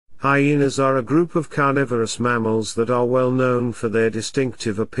Hyenas are a group of carnivorous mammals that are well known for their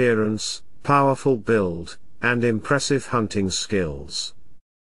distinctive appearance, powerful build, and impressive hunting skills.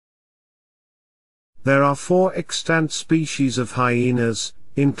 There are 4 extant species of hyenas,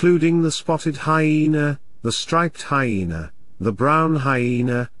 including the spotted hyena, the striped hyena, the brown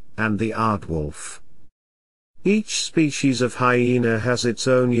hyena, and the aardwolf. Each species of hyena has its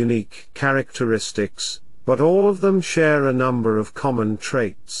own unique characteristics, but all of them share a number of common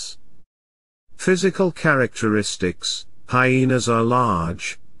traits. Physical characteristics: hyenas are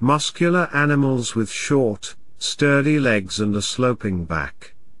large, muscular animals with short, sturdy legs and a sloping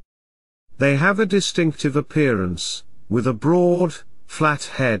back. They have a distinctive appearance, with a broad, flat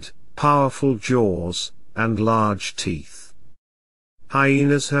head, powerful jaws, and large teeth.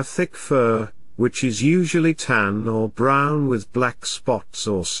 Hyenas have thick fur, which is usually tan or brown with black spots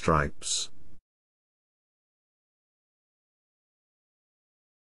or stripes.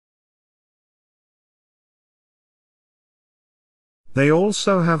 They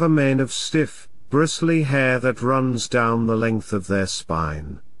also have a mane of stiff, bristly hair that runs down the length of their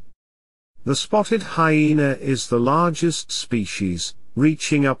spine. The spotted hyena is the largest species,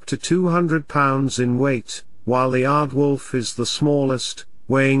 reaching up to 200 pounds in weight, while the aardwolf is the smallest,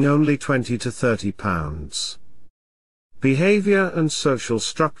 weighing only 20 to 30 pounds. Behavior and social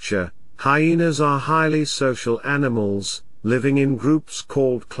structure: hyenas are highly social animals, living in groups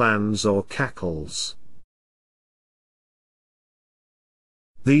called clans or cackles.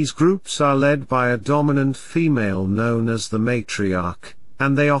 These groups are led by a dominant female known as the matriarch,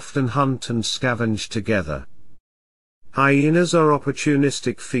 and they often hunt and scavenge together. Hyenas are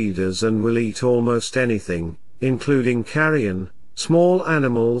opportunistic feeders and will eat almost anything, including carrion, small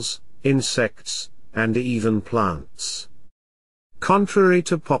animals, insects, and even plants. Contrary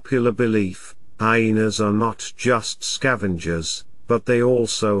to popular belief, hyenas are not just scavengers, but they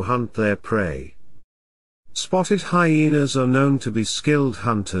also hunt their prey. Spotted hyenas are known to be skilled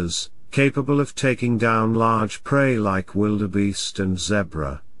hunters, capable of taking down large prey like wildebeest and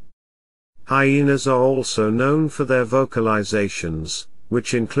zebra. Hyenas are also known for their vocalizations,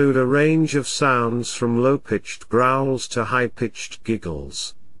 which include a range of sounds from low-pitched growls to high-pitched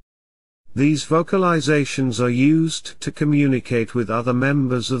giggles. These vocalizations are used to communicate with other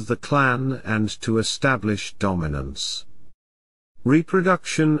members of the clan and to establish dominance.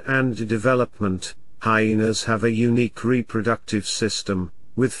 Reproduction and development: hyenas have a unique reproductive system,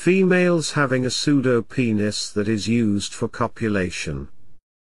 with females having a pseudopenis that is used for copulation.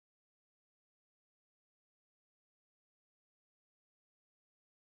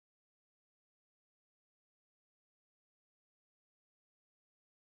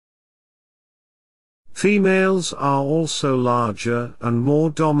 Females are also larger and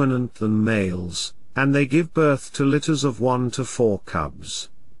more dominant than males, and they give birth to litters of 1 to 4 cubs.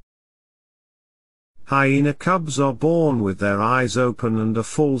 Hyena cubs are born with their eyes open and a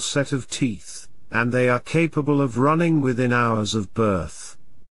full set of teeth, and they are capable of running within hours of birth.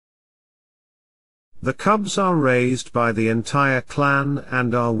 The cubs are raised by the entire clan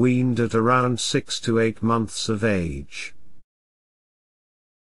and are weaned at around 6 to 8 months of age.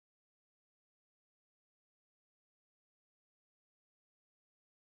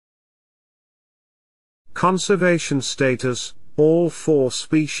 Conservation status: all 4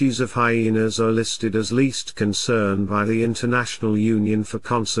 species of hyenas are listed as least concern by the International Union for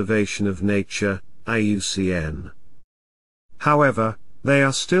Conservation of Nature, IUCN. However, they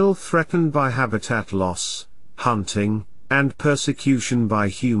are still threatened by habitat loss, hunting, and persecution by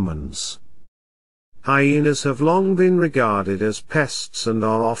humans. Hyenas have long been regarded as pests and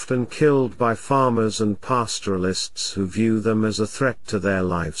are often killed by farmers and pastoralists who view them as a threat to their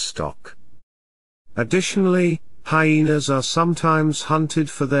livestock. Additionally, hyenas are sometimes hunted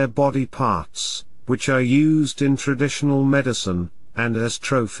for their body parts, which are used in traditional medicine, and as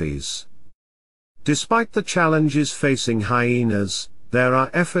trophies. Despite the challenges facing hyenas, there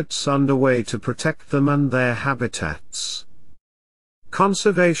are efforts underway to protect them and their habitats.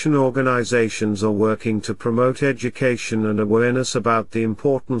 Conservation organizations are working to promote education and awareness about the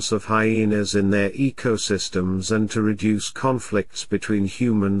importance of hyenas in their ecosystems and to reduce conflicts between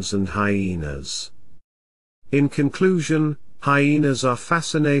humans and hyenas. In conclusion, hyenas are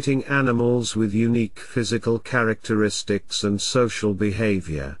fascinating animals with unique physical characteristics and social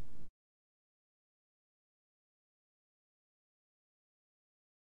behavior.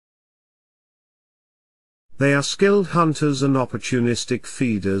 They are skilled hunters and opportunistic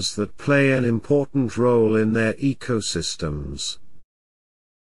feeders that play an important role in their ecosystems.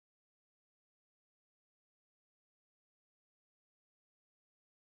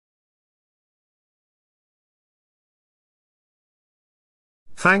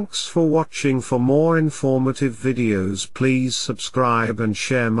 Thanks for watching. For more informative videos please subscribe and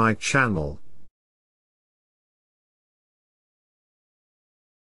share my channel.